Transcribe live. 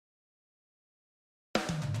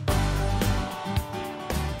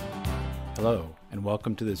Hello, and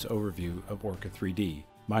welcome to this overview of Orca3D.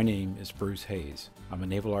 My name is Bruce Hayes. I'm a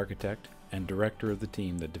naval architect and director of the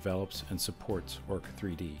team that develops and supports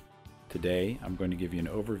Orca3D. Today, I'm going to give you an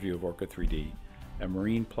overview of Orca3D, a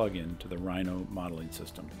marine plugin to the Rhino modeling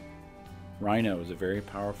system. Rhino is a very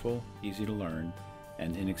powerful, easy to learn,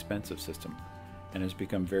 and inexpensive system, and has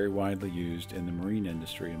become very widely used in the marine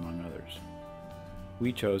industry, among others.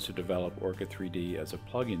 We chose to develop Orca3D as a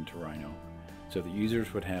plugin to Rhino so that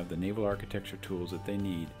users would have the naval architecture tools that they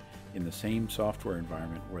need in the same software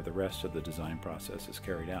environment where the rest of the design process is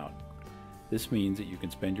carried out. This means that you can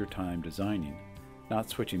spend your time designing, not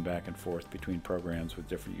switching back and forth between programs with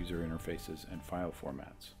different user interfaces and file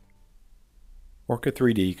formats.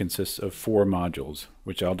 Orca3D consists of 4 modules,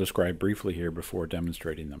 which I'll describe briefly here before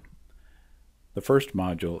demonstrating them. The first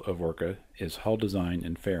module of Orca is Hull Design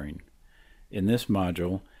and Fairing. In this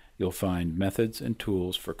module, you'll find methods and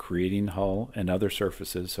tools for creating hull and other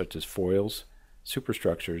surfaces such as foils,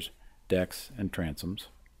 superstructures, decks, and transoms.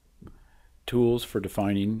 Tools for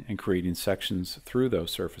defining and creating sections through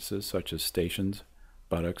those surfaces such as stations,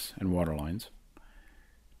 buttocks, and waterlines.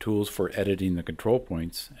 Tools for editing the control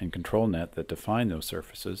points and control net that define those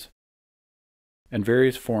surfaces. And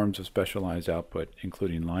various forms of specialized output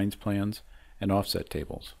including lines plans and offset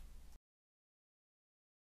tables.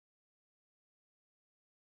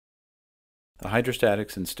 The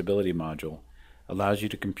Hydrostatics and Stability module allows you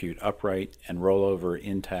to compute upright and rollover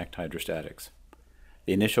intact hydrostatics.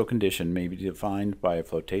 The initial condition may be defined by a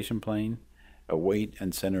flotation plane, a weight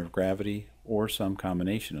and center of gravity, or some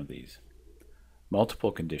combination of these.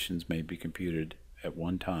 Multiple conditions may be computed at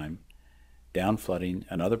one time, down flooding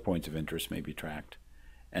and other points of interest may be tracked,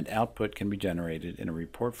 and output can be generated in a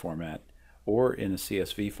report format or in a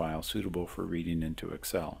CSV file suitable for reading into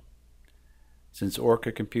Excel. Since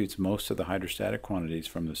Orca computes most of the hydrostatic quantities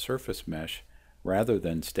from the surface mesh rather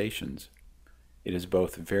than stations, it is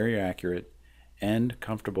both very accurate and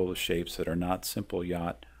comfortable with shapes that are not simple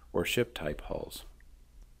yacht or ship type hulls.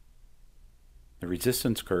 The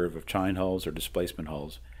resistance curve of chine hulls or displacement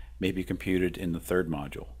hulls may be computed in the third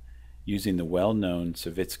module, using the well-known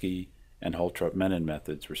Savitsky and Holtrop-Menon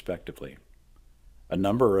methods respectively. A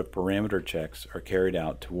number of parameter checks are carried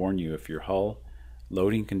out to warn you if your hull,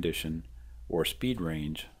 loading condition, or speed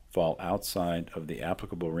range fall outside of the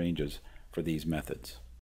applicable ranges for these methods.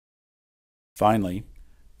 Finally,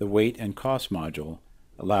 the weight and cost module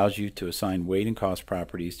allows you to assign weight and cost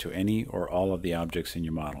properties to any or all of the objects in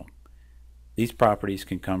your model. These properties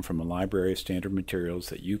can come from a library of standard materials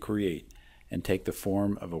that you create and take the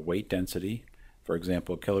form of a weight density, for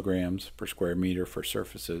example kilograms per square meter for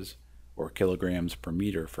surfaces or kilograms per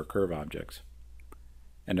meter for curve objects,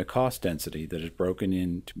 and a cost density that is broken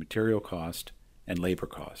into material cost and labor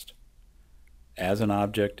cost. As an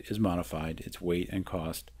object is modified, its weight and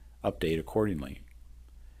cost update accordingly.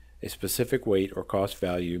 A specific weight or cost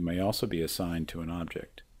value may also be assigned to an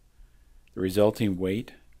object. The resulting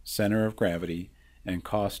weight, center of gravity, and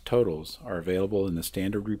cost totals are available in the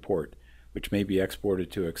standard report, which may be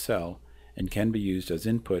exported to Excel and can be used as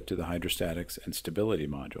input to the Hydrostatics and Stability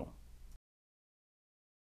module.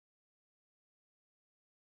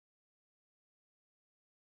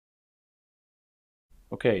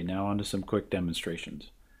 Okay, now on to some quick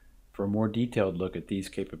demonstrations. For a more detailed look at these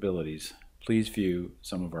capabilities, please view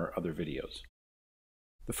some of our other videos.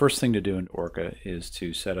 The first thing to do in Orca is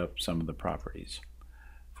to set up some of the properties.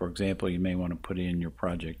 For example, you may want to put in your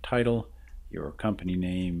project title, your company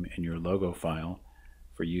name, and your logo file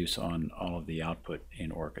for use on all of the output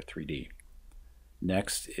in Orca3D.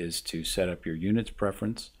 Next is to set up your units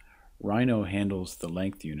preference. Rhino handles the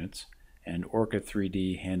length units, and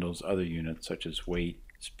Orca3D handles other units such as weight,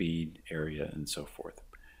 speed, area, and so forth.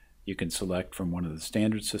 You can select from one of the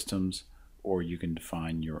standard systems, or you can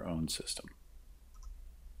define your own system.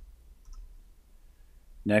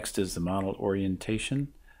 Next is the model orientation.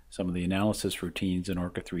 Some of the analysis routines in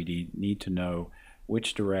Orca3D need to know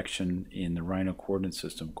which direction in the Rhino coordinate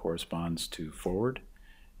system corresponds to forward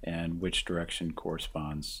and which direction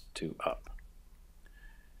corresponds to up.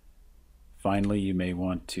 Finally, you may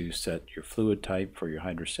want to set your fluid type for your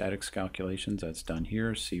hydrostatics calculations. That's done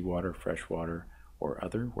here, seawater, freshwater, or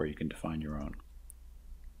other, where you can define your own.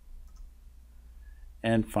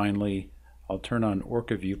 And finally, I'll turn on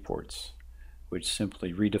Orca viewports, which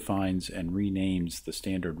simply redefines and renames the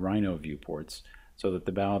standard Rhino viewports so that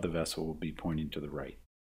the bow of the vessel will be pointing to the right.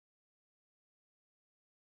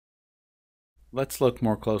 Let's look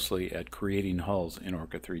more closely at creating hulls in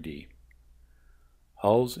Orca3D.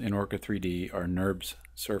 Hulls in Orca3D are NURBS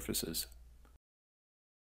surfaces.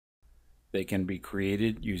 They can be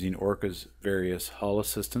created using Orca's various hull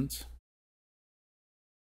assistants,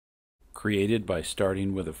 created by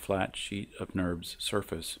starting with a flat sheet of NURBS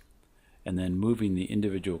surface and then moving the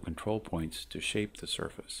individual control points to shape the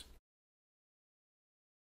surface.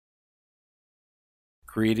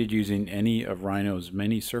 Created using any of Rhino's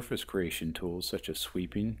many surface creation tools such as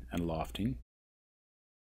sweeping and lofting,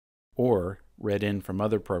 or read in from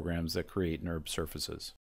other programs that create NURBS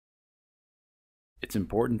surfaces. It's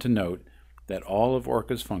important to note that all of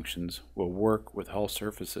Orca's functions will work with hull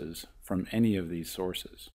surfaces from any of these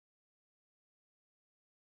sources.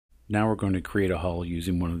 Now we're going to create a hull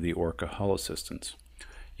using one of the Orca hull assistants.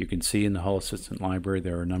 You can see in the hull assistant library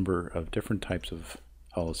there are a number of different types of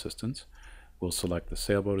hull assistants. We'll select the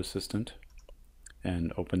sailboat assistant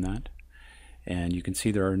and open that. And you can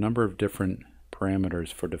see there are a number of different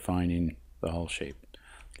parameters for defining the hull shape.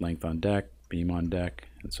 Length on deck, beam on deck,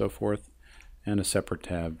 and so forth, and a separate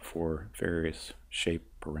tab for various shape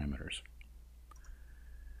parameters.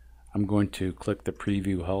 I'm going to click the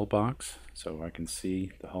preview hull box so I can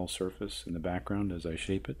see the hull surface in the background as I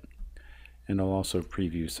shape it. And I'll also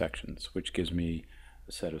preview sections, which gives me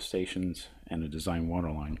a set of stations and a design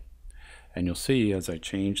waterline. And you'll see as I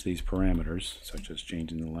change these parameters, such as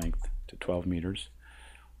changing the length to 12 meters,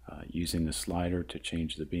 using the slider to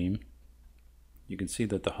change the beam, you can see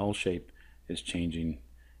that the hull shape is changing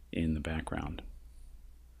in the background.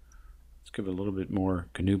 Let's give it a little bit more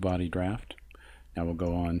canoe body draft. Now we'll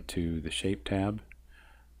go on to the shape tab,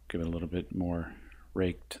 give it a little bit more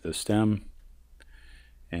rake to the stem,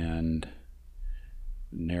 and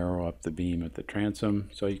narrow up the beam at the transom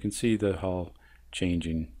so you can see the hull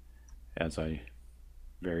changing as I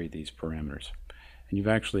vary these parameters. And you've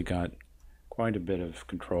actually got quite a bit of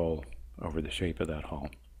control over the shape of that hull.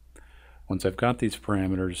 Once I've got these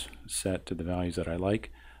parameters set to the values that I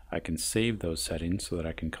like, I can save those settings so that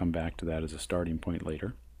I can come back to that as a starting point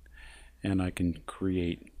later, and I can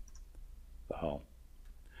create the hull.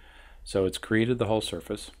 So it's created the hull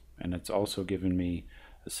surface, and it's also given me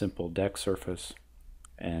a simple deck surface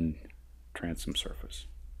and transom surface.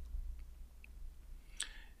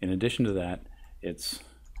 In addition to that, it's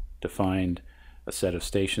defined a set of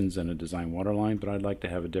stations and a design waterline, but I'd like to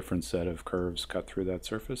have a different set of curves cut through that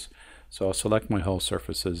surface. So I'll select my hull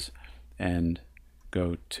surfaces and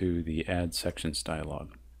go to the Add Sections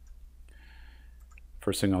dialog.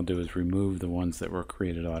 First thing I'll do is remove the ones that were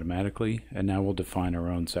created automatically, and now we'll define our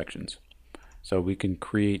own sections. So we can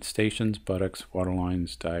create stations, buttocks,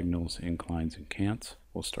 waterlines, diagonals, inclines, and cants.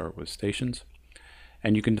 We'll start with stations.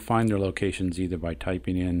 And you can define their locations either by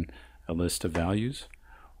typing in a list of values,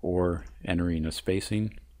 or entering a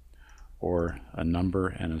spacing, or a number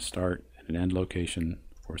and a start and an end location,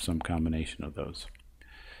 or some combination of those.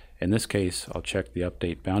 In this case, I'll check the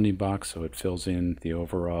update bounding box so it fills in the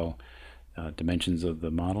overall dimensions of the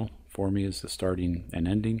model for me as the starting and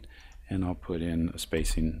ending, and I'll put in a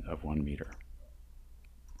spacing of 1 meter.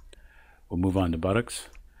 We'll move on to buttocks.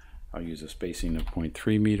 I'll use a spacing of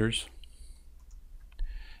 0.3 meters,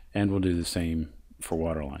 and we'll do the same for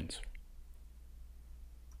waterlines.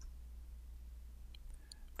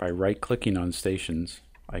 By right-clicking on stations,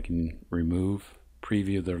 I can remove,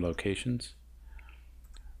 preview their locations,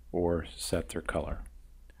 or set their color.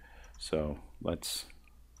 So let's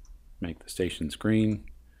make the stations green.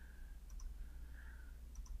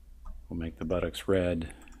 We'll make the buttocks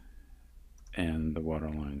red and the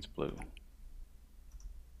waterlines blue.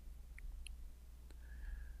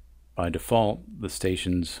 By default, the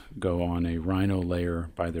stations go on a Rhino layer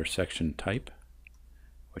by their section type,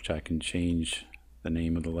 which I can change the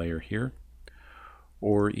name of the layer here,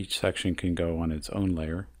 or each section can go on its own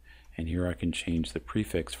layer, and here I can change the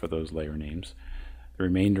prefix for those layer names. The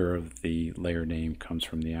remainder of the layer name comes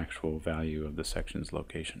from the actual value of the section's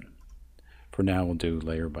location. For now, we'll do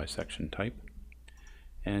layer by section type,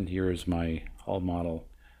 and here is my hull model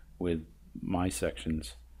with my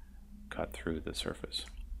sections cut through the surface.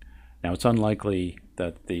 Now, it's unlikely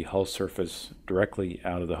that the hull surface directly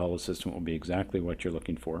out of the hull assistant will be exactly what you're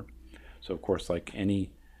looking for. So of course, like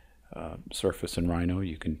any surface in Rhino,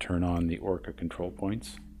 you can turn on the Orca control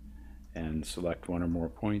points and select one or more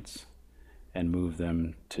points and move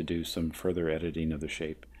them to do some further editing of the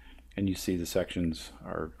shape. And you see the sections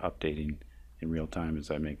are updating in real time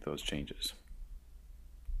as I make those changes.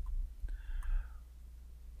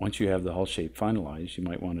 Once you have the hull shape finalized, you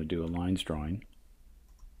might want to do a lines drawing.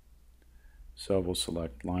 So we'll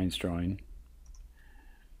select lines drawing.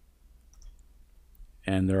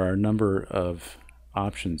 And there are a number of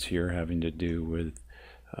options here having to do with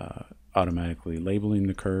automatically labeling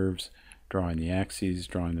the curves, drawing the axes,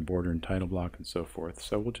 drawing the border and title block, and so forth.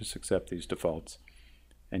 So we'll just accept these defaults.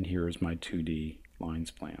 And here is my 2D lines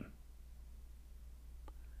plan.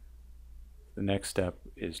 The next step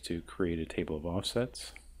is to create a table of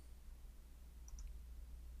offsets.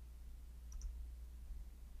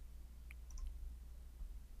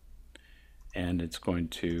 And it's going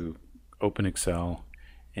to open Excel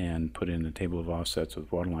and put in a table of offsets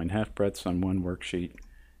with waterline half breadths on one worksheet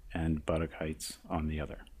and buttock heights on the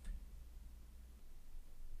other.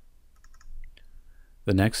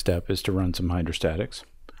 The next step is to run some hydrostatics.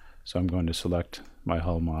 So I'm going to select my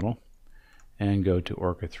hull model and go to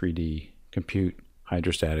Orca3D, Compute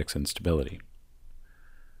Hydrostatics and Stability.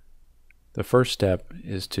 The first step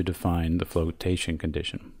is to define the flotation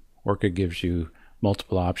condition. Orca gives you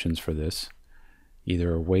multiple options for this,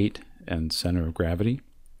 either a weight and center of gravity,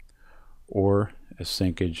 or a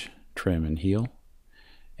sinkage, trim, and heel,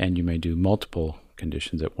 and you may do multiple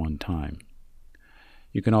conditions at one time.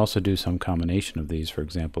 You can also do some combination of these, for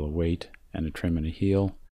example, a weight and a trim and a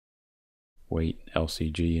heel, weight,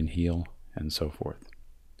 LCG, and heel, and so forth.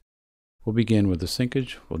 We'll begin with the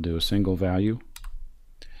sinkage. We'll do a single value,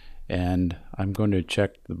 and I'm going to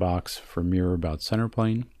check the box for mirror about center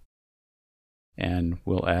plane, and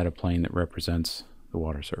we'll add a plane that represents the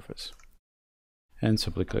water surface. And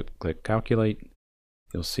simply click Calculate.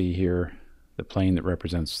 You'll see here the plane that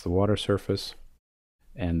represents the water surface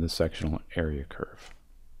and the sectional area curve.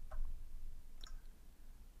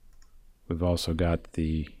 We've also got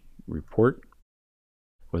the report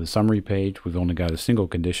with a summary page. We've only got a single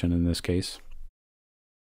condition in this case,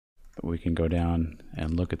 but we can go down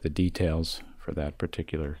and look at the details for that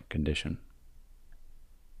particular condition.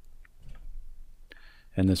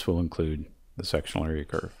 And this will include the sectional area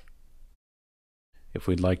curve. If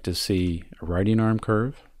we'd like to see a righting arm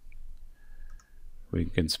curve, we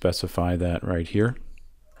can specify that right here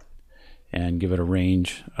and give it a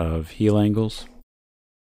range of heel angles.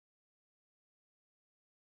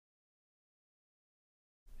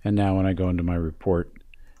 And now when I go into my report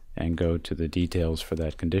and go to the details for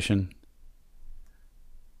that condition,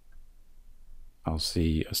 I'll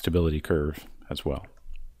see a stability curve as well.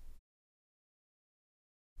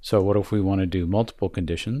 So what if we want to do multiple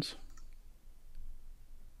conditions?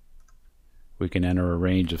 We can enter a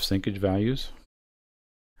range of sinkage values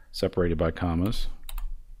separated by commas,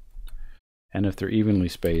 and if they're evenly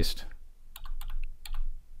spaced,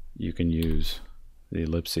 you can use the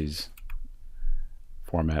ellipses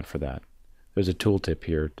format for that. There's a tooltip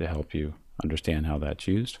here to help you understand how that's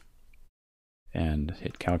used. And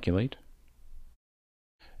hit Calculate.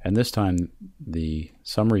 And this time the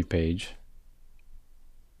summary page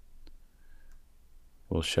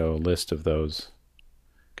will show a list of those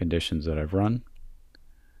conditions that I've run.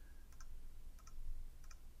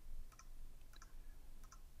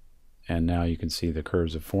 And now you can see the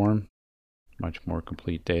curves of form, much more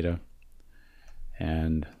complete data.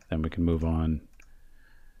 And then we can move on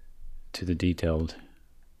to the detailed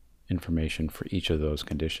information for each of those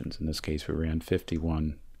conditions. In this case, we ran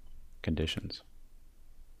 51 conditions.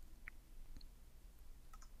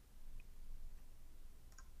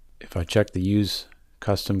 If I check the Use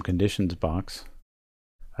Custom Conditions box,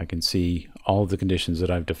 I can see all of the conditions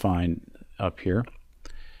that I've defined up here,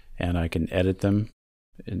 and I can edit them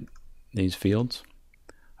in these fields.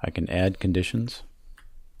 I can add conditions.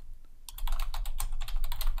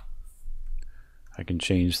 I can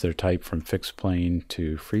change their type from fixed plane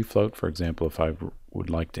to free float. For example, if I would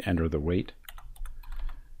like to enter the weight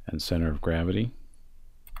and center of gravity.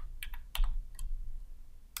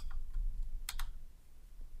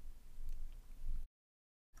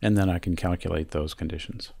 And then I can calculate those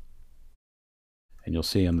conditions. And you'll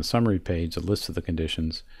see on the summary page a list of the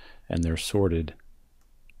conditions, and they're sorted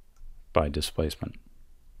by displacement.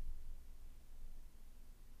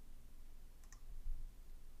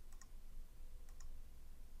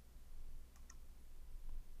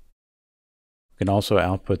 You can also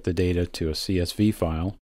output the data to a CSV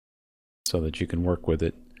file so that you can work with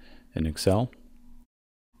it in Excel.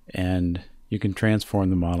 And you can transform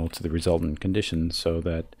the model to the resultant conditions so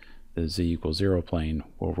that the z = 0 plane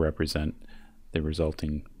will represent the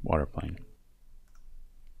resulting water plane.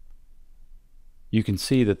 You can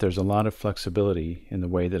see that there's a lot of flexibility in the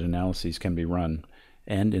way that analyses can be run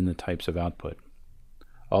and in the types of output.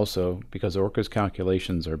 Also, because Orca's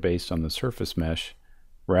calculations are based on the surface mesh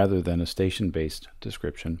rather than a station-based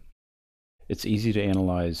description, it's easy to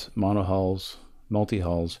analyze monohulls,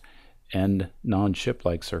 multi-hulls, and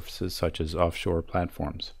non-ship-like surfaces such as offshore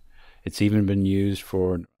platforms. It's even been used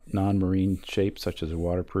for non-marine shapes such as a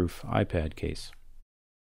waterproof iPad case.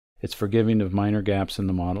 It's forgiving of minor gaps in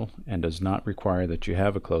the model and does not require that you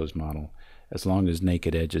have a closed model as long as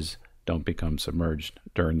naked edges don't become submerged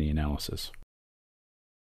during the analysis.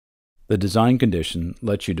 The design condition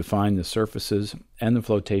lets you define the surfaces and the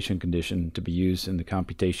flotation condition to be used in the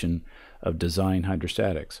computation of design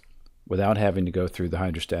hydrostatics without having to go through the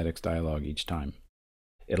hydrostatics dialog each time.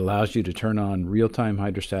 It allows you to turn on real-time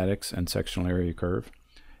hydrostatics and sectional area curve,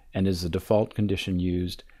 and is the default condition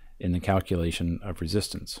used in the calculation of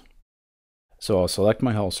resistance. So I'll select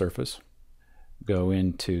my hull surface, go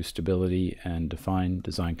into Stability and define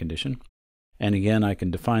design condition. And again, I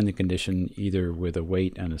can define the condition either with a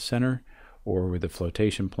weight and a center or with a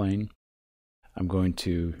flotation plane. I'm going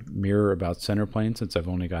to mirror about center plane since I've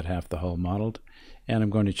only got half the hull modeled, and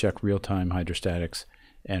I'm going to check real-time hydrostatics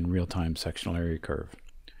and real-time sectional area curve.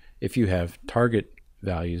 If you have target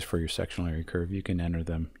values for your sectional area curve, you can enter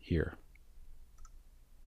them here.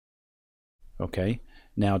 Okay,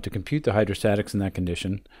 now to compute the hydrostatics in that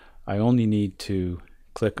condition, I only need to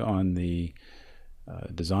click on the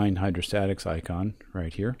design hydrostatics icon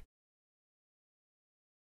right here.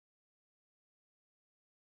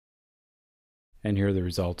 And here are the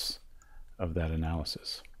results of that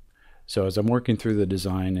analysis. So as I'm working through the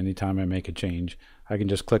design, anytime I make a change, I can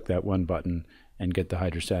just click that one button and get the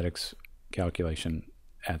hydrostatics calculation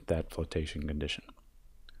at that flotation condition.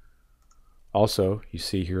 Also, you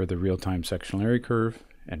see here the real-time sectional area curve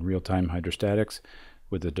and real-time hydrostatics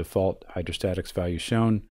with the default hydrostatics value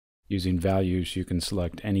shown. Using values, you can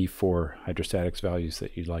select any 4 hydrostatics values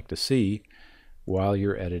that you'd like to see while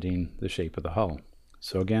you're editing the shape of the hull.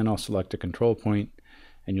 So again, I'll select a control point,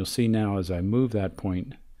 and you'll see now as I move that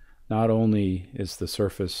point, not only is the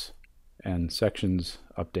surface and sections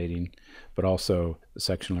updating, but also the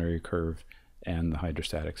sectional area curve and the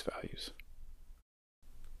hydrostatics values.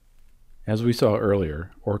 As we saw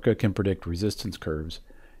earlier, Orca can predict resistance curves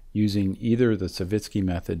using either the Savitsky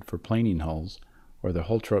method for planing hulls or the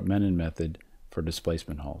Holtrop-Menon method for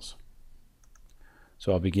displacement hulls.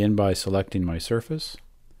 So I'll begin by selecting my surface,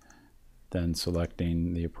 then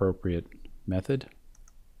selecting the appropriate method,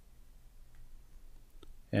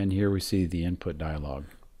 and here we see the input dialog.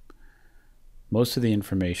 Most of the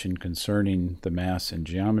information concerning the mass and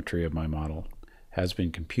geometry of my model has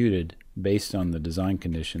been computed based on the design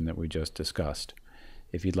condition that we just discussed.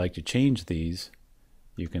 If you'd like to change these,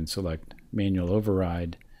 you can select Manual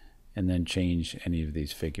Override and then change any of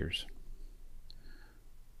these figures.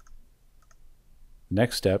 The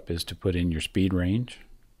next step is to put in your speed range,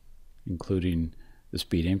 including the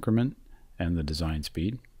speed increment and the design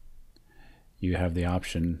speed. You have the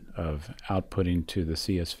option of outputting to the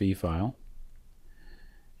CSV file.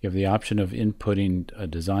 You have the option of inputting a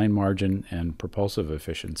design margin and propulsive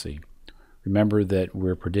efficiency. Remember that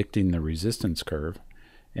we're predicting the resistance curve,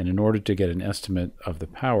 and in order to get an estimate of the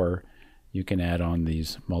power, you can add on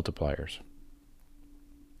these multipliers.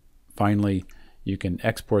 Finally, you can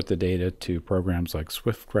export the data to programs like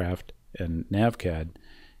Swiftcraft and NavCAD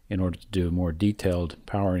in order to do more detailed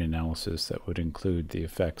powering analysis that would include the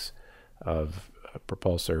effects of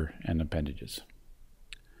propulsor and appendages.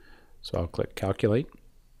 So I'll click Calculate,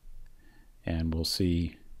 and we'll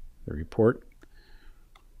see the report.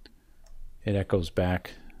 It echoes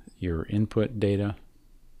back your input data,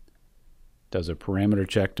 does a parameter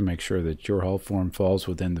check to make sure that your hull form falls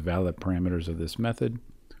within the valid parameters of this method,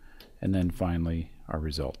 and then finally our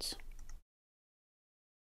results.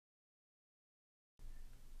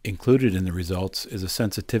 Included in the results is a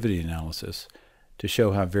sensitivity analysis to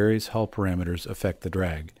show how various hull parameters affect the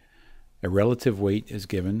drag. A relative weight is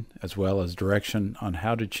given, as well as direction on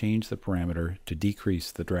how to change the parameter to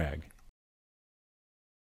decrease the drag.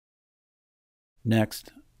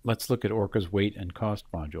 Next, let's look at Orca's weight and cost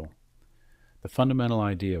module. The fundamental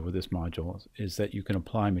idea with this module is that you can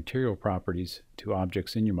apply material properties to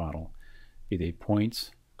objects in your model, be they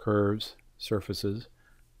points, curves, surfaces,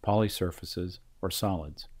 polysurfaces, or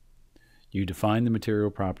solids. You define the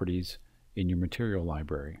material properties in your material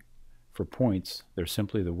library. For points, they're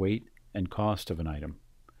simply the weight and cost of an item.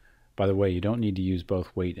 By the way, you don't need to use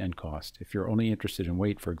both weight and cost. If you're only interested in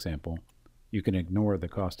weight, for example, you can ignore the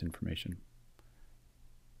cost information.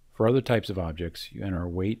 For other types of objects, you enter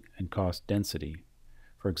weight and cost density.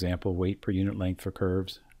 For example, weight per unit length for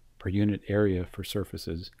curves, per unit area for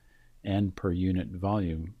surfaces, and per unit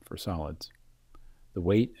volume for solids. The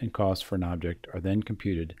weight and cost for an object are then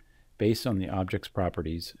computed based on the object's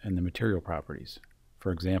properties and the material properties.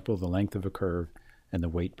 For example, the length of a curve and the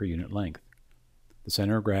weight per unit length. The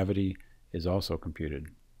center of gravity is also computed.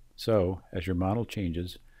 So, as your model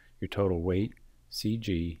changes, your total weight,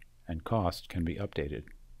 CG, and cost can be updated.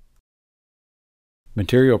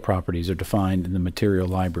 Material properties are defined in the material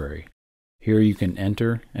library. Here you can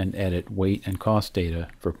enter and edit weight and cost data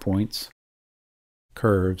for points,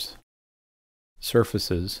 curves,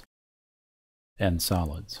 surfaces, and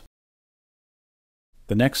solids.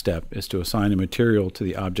 The next step is to assign a material to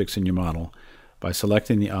the objects in your model by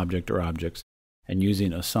selecting the object or objects and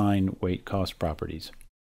using Assign Weight Cost properties.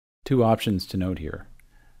 Two options to note here.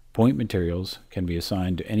 Point materials can be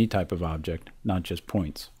assigned to any type of object, not just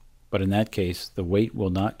points, but in that case the weight will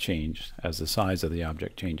not change as the size of the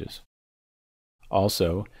object changes.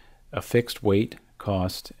 Also, a fixed weight,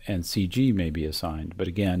 cost, and CG may be assigned, but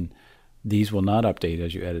again, these will not update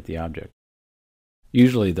as you edit the object.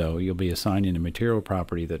 Usually, though, you'll be assigning a material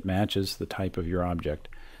property that matches the type of your object,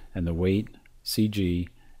 and the weight, CG,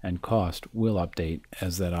 and cost will update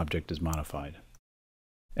as that object is modified.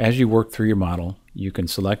 As you work through your model, you can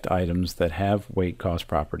select items that have weight cost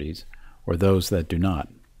properties or those that do not.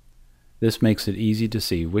 This makes it easy to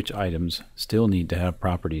see which items still need to have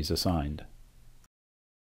properties assigned.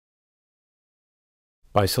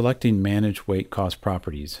 By selecting Manage Weight Cost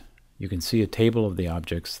Properties, you can see a table of the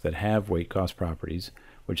objects that have weight cost properties,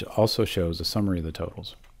 which also shows a summary of the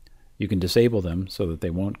totals. You can disable them so that they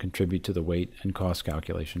won't contribute to the weight and cost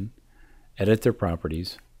calculation, edit their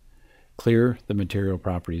properties, clear the material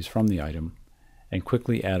properties from the item, and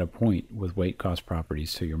quickly add a point with weight cost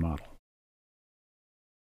properties to your model.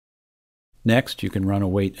 Next, you can run a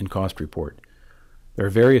weight and cost report. There are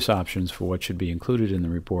various options for what should be included in the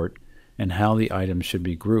report and how the items should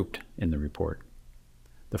be grouped in the report.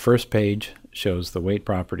 The first page shows the weight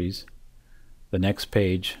properties, the next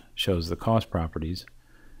page shows the cost properties,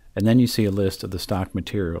 and then you see a list of the stock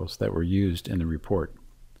materials that were used in the report.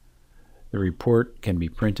 The report can be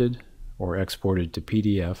printed or exported to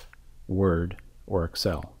PDF, Word, or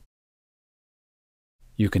Excel.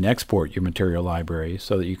 You can export your material library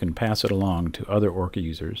so that you can pass it along to other Orca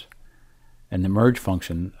users, and the merge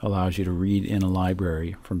function allows you to read in a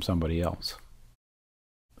library from somebody else.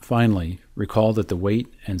 Finally, recall that the weight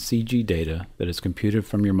and CG data that is computed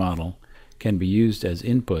from your model can be used as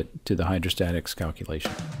input to the hydrostatics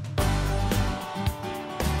calculation.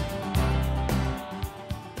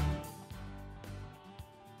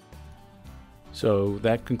 So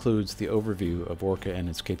that concludes the overview of Orca and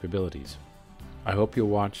its capabilities. I hope you'll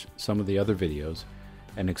watch some of the other videos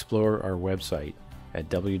and explore our website at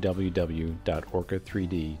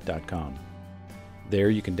www.orca3d.com. There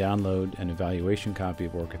you can download an evaluation copy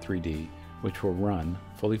of Orca3D, which will run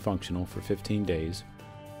fully functional for 15 days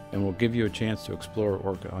and will give you a chance to explore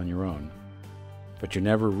Orca on your own. But you're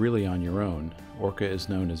never really on your own. Orca is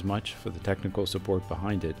known as much for the technical support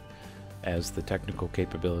behind it as the technical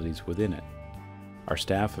capabilities within it. Our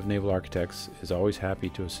staff of naval architects is always happy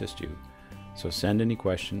to assist you, so send any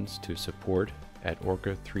questions to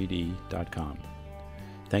support@orca3d.com.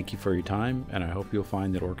 Thank you for your time, and I hope you'll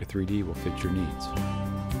find that Orca3D will fit your needs.